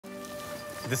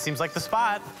This seems like the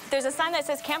spot. There's a sign that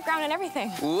says campground and everything.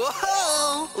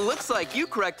 Whoa! Looks like you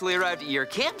correctly arrived at your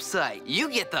campsite. You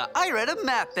get the I read a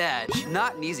map badge.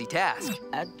 Not an easy task.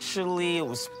 Actually, it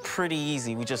was pretty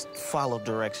easy. We just followed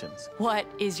directions. What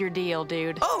is your deal,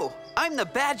 dude? Oh, I'm the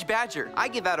Badge Badger. I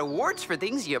give out awards for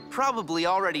things you probably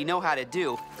already know how to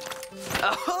do.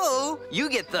 Oh, you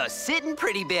get the Sittin'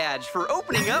 Pretty badge for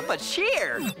opening up a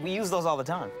chair. We use those all the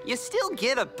time. You still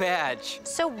get a badge.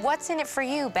 So what's in it for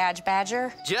you, Badge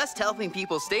Badger? Just helping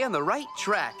people stay on the right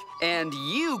track. And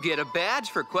you get a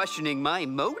badge for questioning my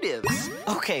motives.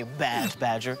 Okay, Badge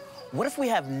Badger. What if we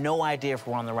have no idea if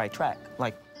we're on the right track?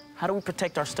 Like, how do we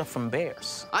protect our stuff from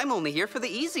bears? I'm only here for the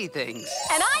easy things.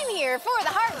 And I'm here for the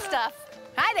hard stuff.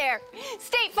 Hi there,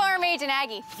 State Farm Agent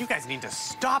Aggie. You guys need to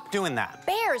stop doing that.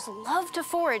 Bears love to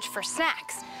forage for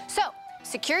snacks. So,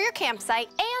 secure your campsite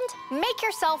and make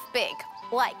yourself big,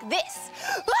 like this.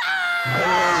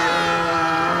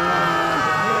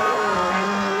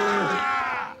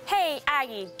 Hey,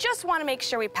 Aggie, just want to make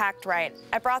sure we packed right.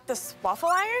 I brought this waffle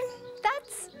iron.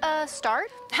 That's a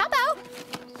start. How about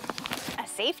a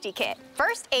safety kit?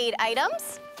 First aid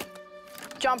items,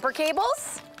 jumper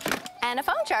cables, and a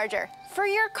phone charger for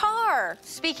your car.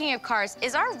 Speaking of cars,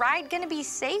 is our ride gonna be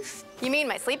safe? You mean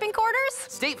my sleeping quarters?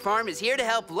 State Farm is here to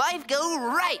help life go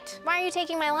right. Why are you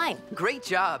taking my line? Great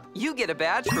job. You get a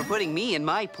badge for putting me in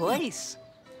my place.